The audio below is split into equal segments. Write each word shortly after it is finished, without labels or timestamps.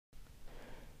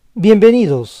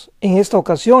Bienvenidos. En esta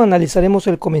ocasión analizaremos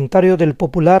el comentario del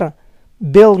popular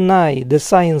Bill Nye, The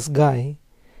Science Guy,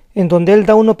 en donde él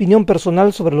da una opinión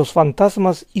personal sobre los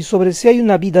fantasmas y sobre si hay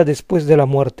una vida después de la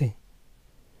muerte.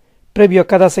 Previo a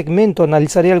cada segmento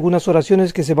analizaré algunas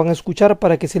oraciones que se van a escuchar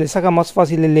para que se les haga más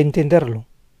fácil el entenderlo.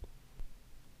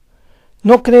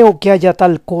 No creo que haya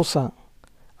tal cosa.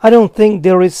 I don't think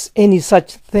there is any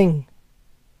such thing.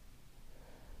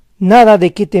 Nada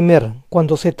de qué temer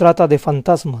cuando se trata de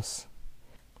fantasmas.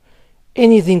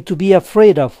 Anything to be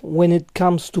afraid of when it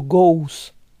comes to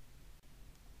ghosts.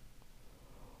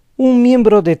 Un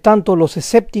miembro de tanto los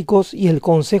escépticos y el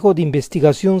Consejo de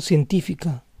Investigación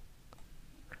Científica.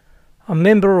 A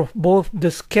member of both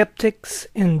the skeptics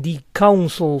and the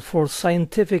Council for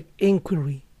Scientific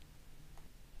Inquiry.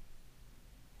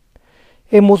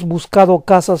 Hemos buscado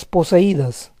casas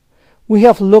poseídas. We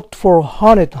have looked for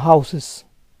haunted houses.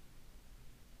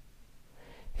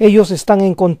 Ellos están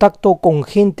en contacto con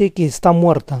gente que está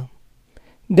muerta.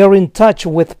 They're in touch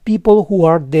with people who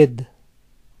are dead.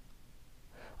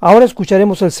 Ahora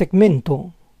escucharemos el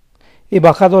segmento. He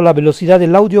bajado la velocidad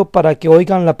del audio para que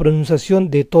oigan la pronunciación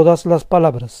de todas las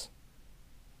palabras.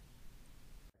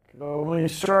 When we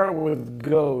start with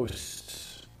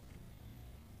ghosts,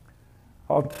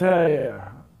 I'll tell you,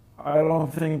 I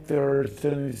don't think there's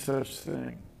any such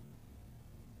thing.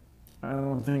 I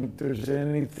don't think there's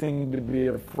anything to be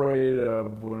afraid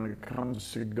of when it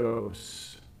comes to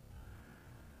ghosts.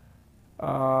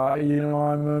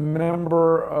 I'm a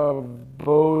member of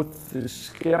both the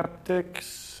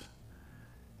skeptics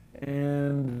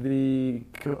and the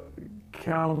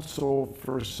Council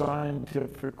for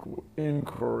Scientific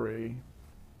Inquiry.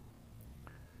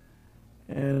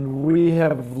 And we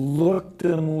have looked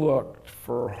and looked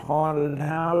for haunted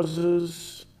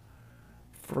houses,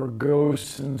 for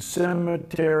ghosts in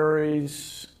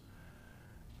cemeteries,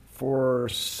 for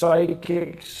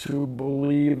psychics who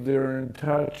believe they're in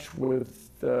touch with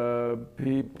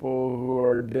people who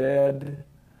are dead.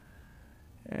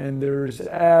 And there's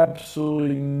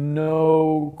absolutely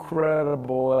no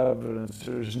credible evidence.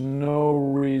 There's no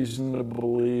reason to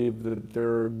believe that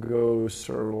there are ghosts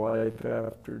or life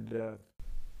after death.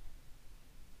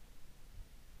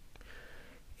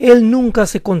 Él nunca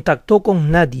se contactó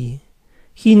con nadie.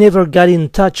 He never got in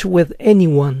touch with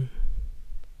anyone.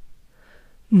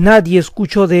 Nadie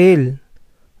escuchó de él.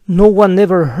 No one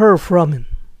ever heard from him.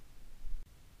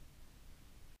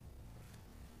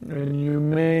 And you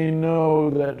may know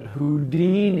that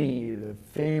Houdini, the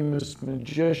famous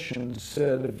magician,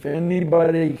 said, if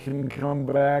anybody can come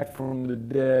back from the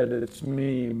dead, it's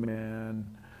me, man.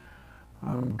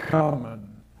 I'm coming.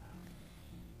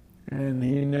 And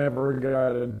he never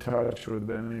got in touch with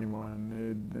anyone.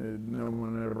 No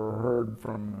one ever heard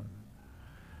from him.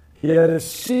 He had a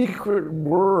secret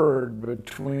word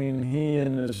between he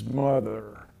and his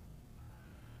mother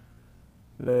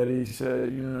that he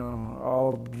said,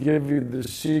 I'll give you the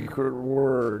secret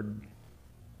word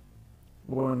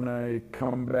when I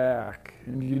come back.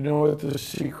 And you know what the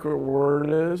secret word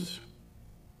is?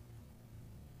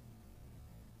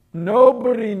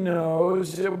 Nobody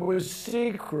knows. It was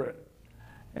secret.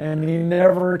 And he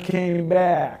never came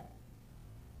back.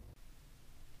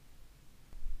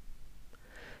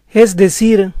 Es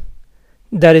decir,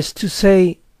 that is to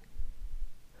say,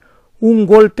 un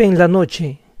golpe en la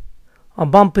noche, a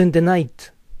bump in the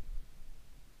night.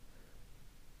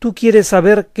 Tú quieres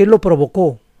saber qué lo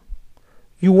provocó.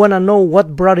 You wanna know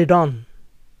what brought it on.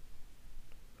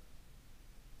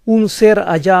 Un ser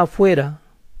allá afuera.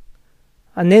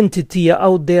 An entity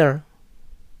out there.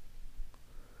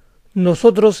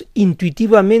 Nosotros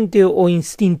intuitivamente o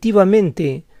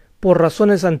instintivamente, por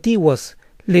razones antiguas,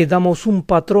 le damos un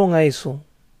patrón a eso.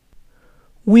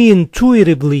 We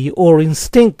intuitively or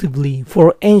instinctively,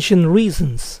 for ancient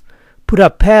reasons, put a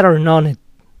pattern on it.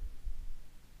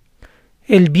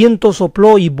 El viento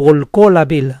sopló y volcó la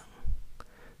vela.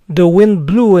 The wind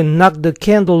blew and knocked the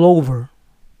candle over.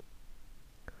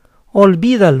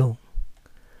 Olvídalo.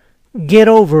 Get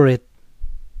over it.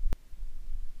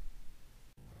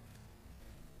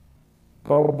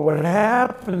 But what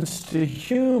happens to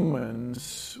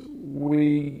humans,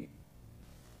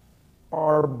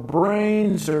 our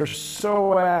brains are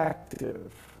so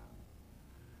active.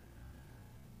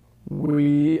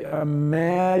 We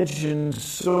imagine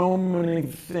so many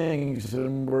things,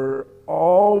 and we're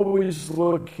always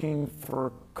looking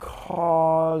for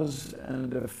cause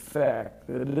and effect.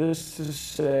 That is to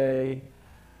say,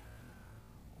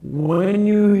 when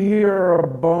you hear a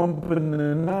bump in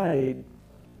the night,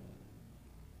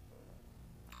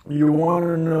 you want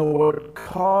to know what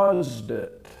caused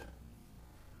it.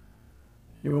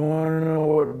 You want to know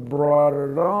what brought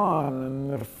it on.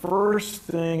 first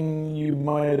thing you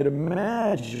might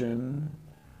imagine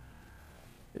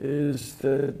is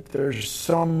that there's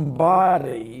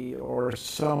somebody or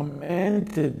some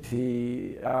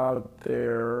entity out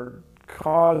there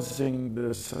causing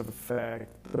this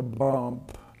effect, the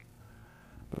bump,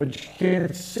 but you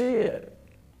can't see it.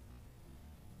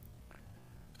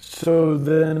 So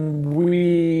then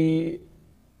we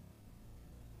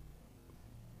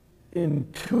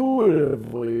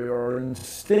intuitively or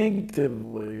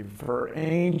instinctively, for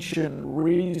ancient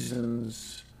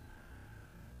reasons,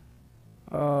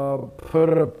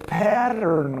 put a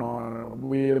pattern on it.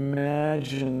 We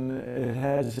imagine it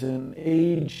has an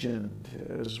agent,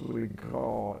 as we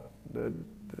call it, that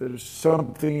there's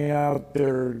something out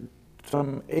there,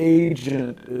 some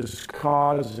agent is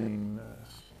causing this.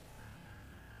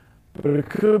 But it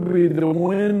could be the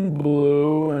wind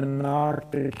blew and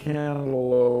knocked the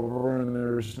candle over and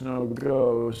there's no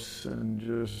ghosts, and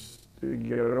just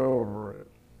get over it.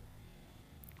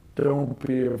 Don't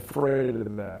be afraid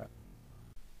of that.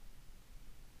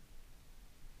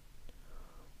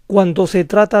 Cuando se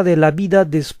trata de la vida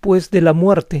después de la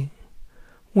muerte,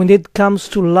 when it comes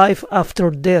to life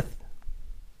after death,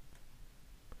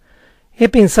 he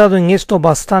pensado en esto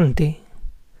bastante.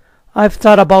 I've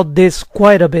thought about this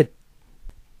quite a bit.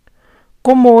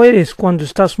 ¿Cómo eres cuando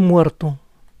estás muerto?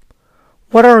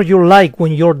 What are you like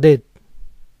when you're dead?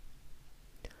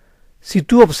 Si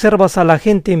tú observas a la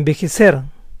gente envejecer,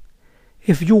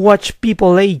 if you watch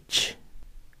people age,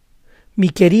 mi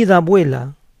querida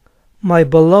abuela, my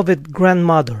beloved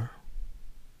grandmother,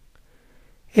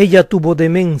 ella tuvo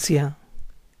demencia,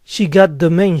 she got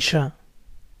dementia,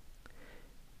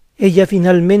 ella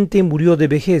finalmente murió de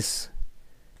vejez,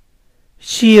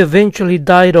 she eventually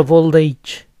died of old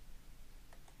age.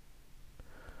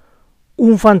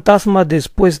 Un fantasma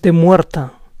después de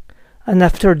muerta, an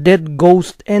after death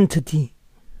ghost entity.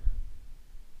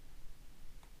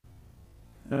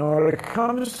 Now, when it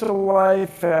comes to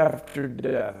life after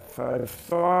death, I've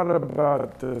thought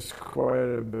about this quite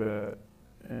a bit,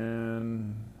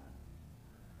 and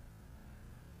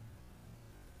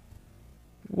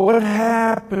what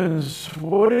happens,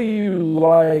 what are you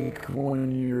like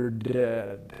when you're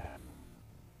dead?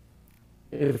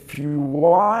 If you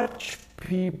watch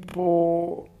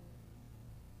people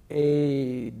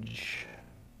age,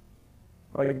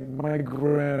 like my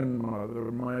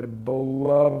grandmother, my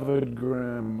beloved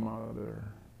grandmother,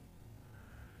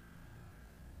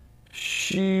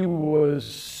 she was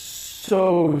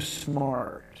so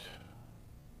smart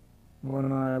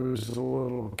when I was a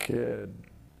little kid.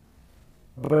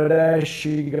 But as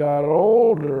she got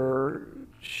older,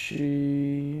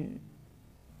 she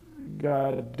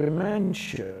got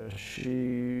dementia.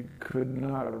 She could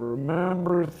not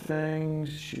remember things.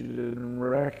 She didn't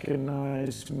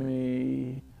recognize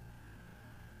me.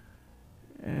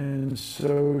 And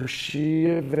so she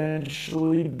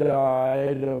eventually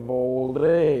died of old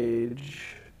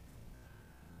age.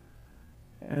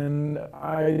 And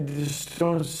I just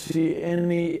don't see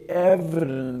any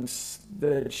evidence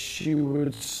that she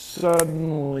would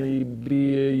suddenly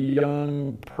be a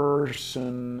young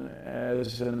person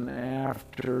as an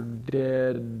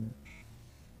after-dead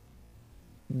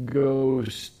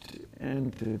ghost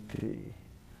entity.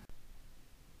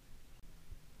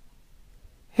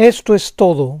 Esto es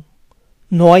todo.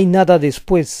 No hay nada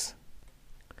después.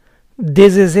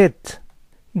 This is it.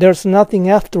 There's nothing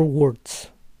afterwards.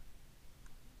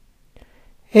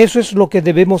 Eso es lo que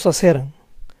debemos hacer.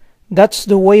 That's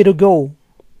the way to go.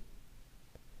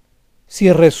 Si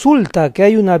resulta que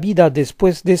hay una vida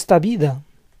después de esta vida,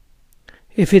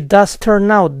 if it does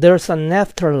turn out there's an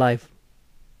afterlife,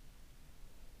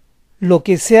 lo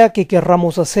que sea que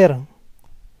querramos hacer,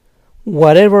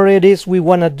 whatever it is we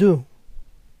wanna do,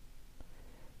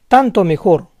 tanto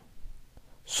mejor,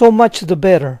 so much the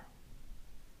better.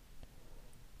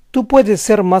 Tú puedes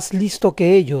ser más listo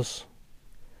que ellos.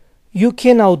 You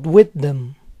can outwit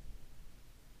them.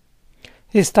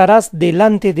 Estarás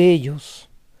delante de ellos.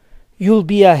 You'll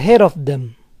be ahead of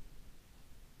them.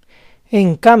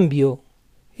 En cambio,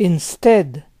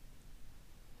 instead,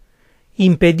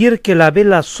 impedir que la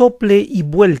vela sople y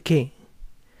vuelque.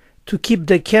 To keep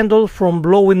the candle from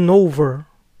blowing over.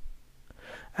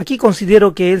 Aquí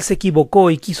considero que él se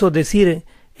equivocó y quiso decir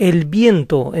el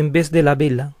viento en vez de la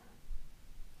vela.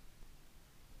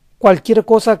 Cualquier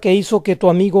cosa que hizo que tu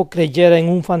amigo creyera en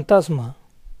un fantasma.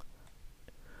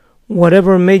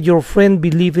 Whatever made your friend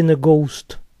believe in a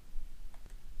ghost.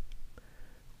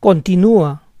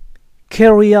 Continúa.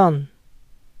 Carry on.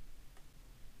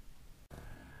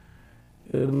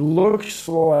 It looks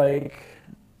like,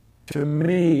 to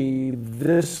me,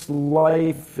 this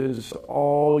life is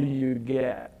all you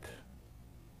get.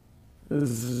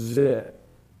 This is it.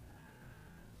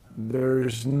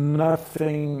 There's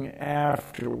nothing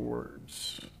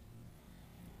afterwards.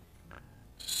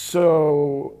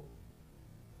 So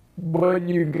what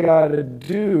you gotta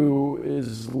do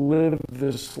is live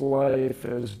this life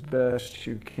as best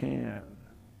you can.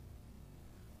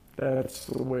 That's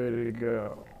the way to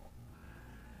go.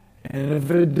 And if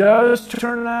it does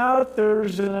turn out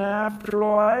there's an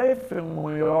afterlife and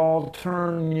we all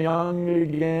turn young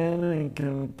again and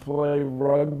can play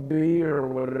rugby or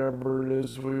whatever it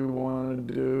is we want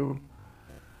to do,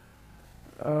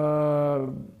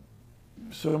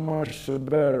 so much the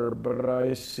better, but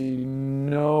I see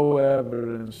no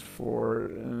evidence for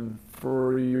it. And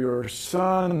for your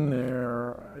son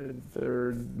there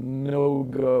are no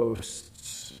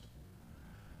ghosts.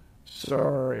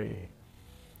 Sorry.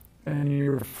 And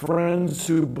your friends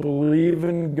who believe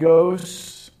in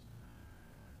ghosts,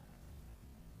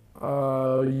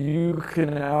 you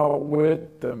can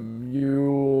outwit them.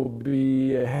 You will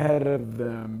be ahead of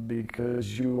them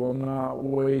because you will not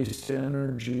waste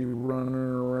energy running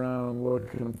around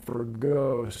looking for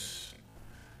ghosts.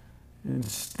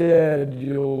 Instead,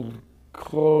 you'll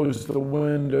close the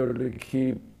window to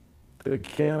keep the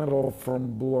candle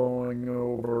from blowing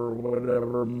over,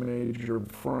 whatever made your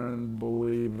friend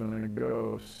believe in a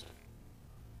ghost.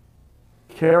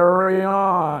 Carry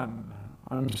on.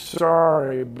 I'm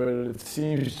sorry, but it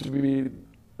seems to be,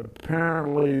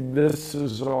 apparently this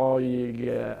is all you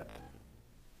get.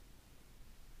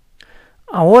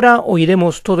 Ahora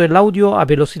oiremos todo el audio a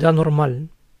velocidad normal.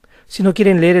 Si no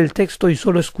quieren leer el texto y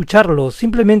solo escucharlo,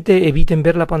 simplemente eviten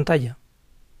ver la pantalla.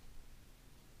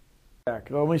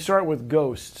 Let me start with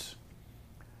ghosts.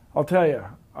 I'll tell you,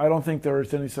 I don't think there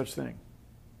is any such thing.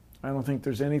 I don't think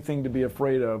there's anything to be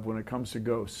afraid of when it comes to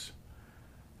ghosts.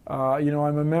 I'm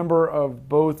a member of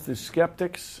both the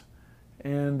Skeptics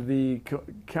and the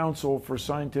Council for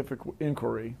Scientific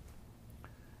Inquiry.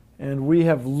 And we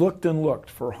have looked and looked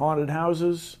for haunted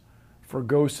houses, for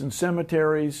ghosts in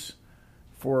cemeteries,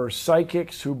 for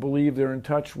psychics who believe they're in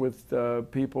touch with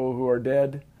people who are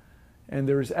dead. And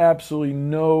there's absolutely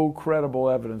no credible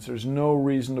evidence. There's no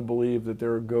reason to believe that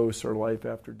there are ghosts or life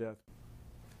after death.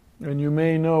 And you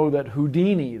may know that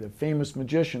Houdini, the famous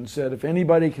magician, said, if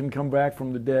anybody can come back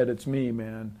from the dead, it's me,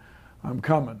 man. I'm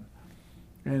coming.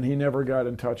 And he never got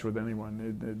in touch with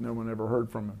anyone. No one ever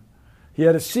heard from him. He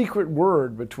had a secret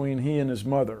word between he and his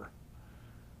mother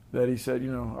that he said,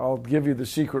 I'll give you the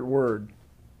secret word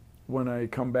when I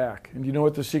come back. And you know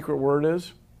what the secret word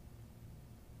is?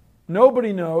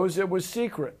 Nobody knows. It was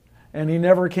secret. And he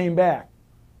never came back.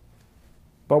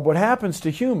 But what happens to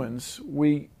humans,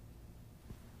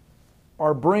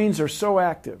 our brains are so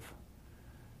active.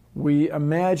 We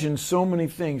imagine so many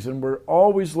things, and we're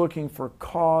always looking for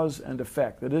cause and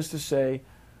effect. That is to say,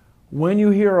 when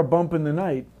you hear a bump in the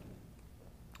night,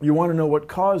 you want to know what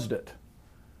caused it.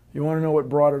 You want to know what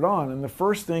brought it on. And the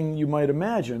first thing you might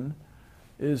imagine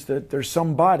is that there's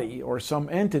somebody or some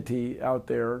entity out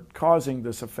there causing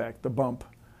this effect, the bump,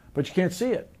 but you can't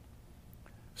see it.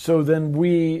 So then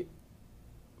we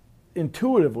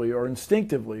intuitively or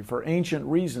instinctively, for ancient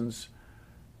reasons,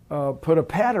 put a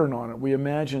pattern on it. We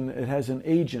imagine it has an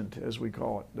agent, as we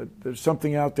call it, that there's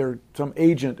something out there, some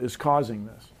agent is causing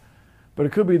this. But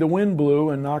it could be the wind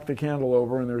blew and knocked the candle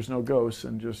over and there's no ghosts,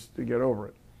 and just to get over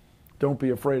it. Don't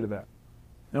be afraid of that.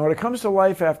 Now, when it comes to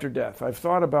life after death, I've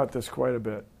thought about this quite a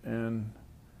bit. And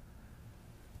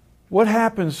what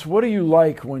happens, what do you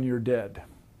like when you're dead?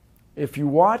 If you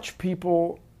watch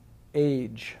people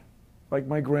age, like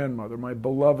my grandmother, my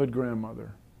beloved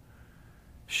grandmother,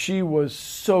 she was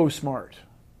so smart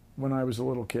when I was a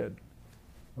little kid.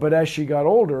 But as she got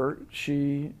older,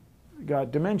 she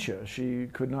got dementia. She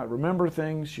could not remember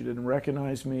things. She didn't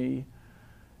recognize me.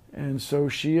 And so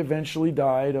she eventually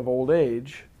died of old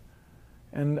age.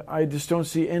 And I just don't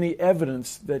see any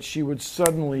evidence that she would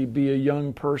suddenly be a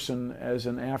young person as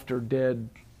an after-dead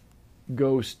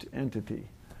ghost entity.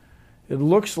 It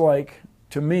looks like,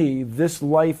 to me, this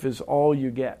life is all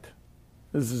you get.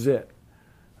 This is it.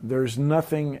 There's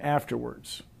nothing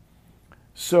afterwards.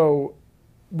 So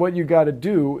what you got to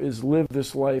do is live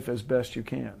this life as best you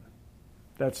can.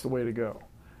 That's the way to go.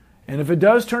 And if it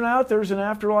does turn out there's an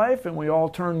afterlife and we all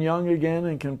turn young again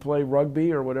and can play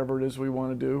rugby or whatever it is we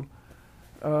want to do,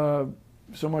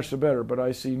 so much the better. But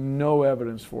I see no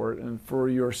evidence for it. And for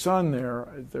your son there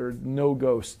are no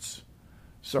ghosts.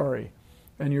 Sorry.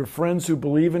 And your friends who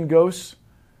believe in ghosts,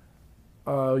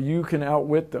 you can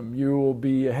outwit them. You will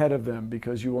be ahead of them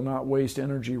because you will not waste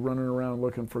energy running around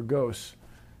looking for ghosts.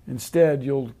 Instead,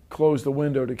 you'll close the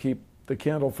window to keep the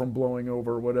candle from blowing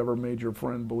over, whatever made your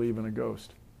friend believe in a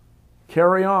ghost.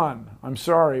 Carry on. I'm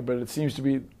sorry, but it seems to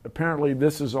be, apparently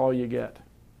this is all you get.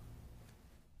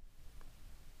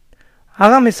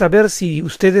 Hágame saber si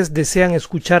ustedes desean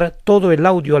escuchar todo el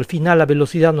audio al final a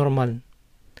velocidad normal.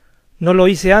 No lo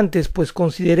hice antes, pues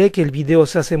consideré que el video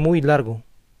se hace muy largo.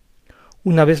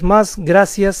 Una vez más,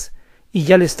 gracias y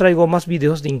ya les traigo más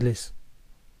videos de inglés.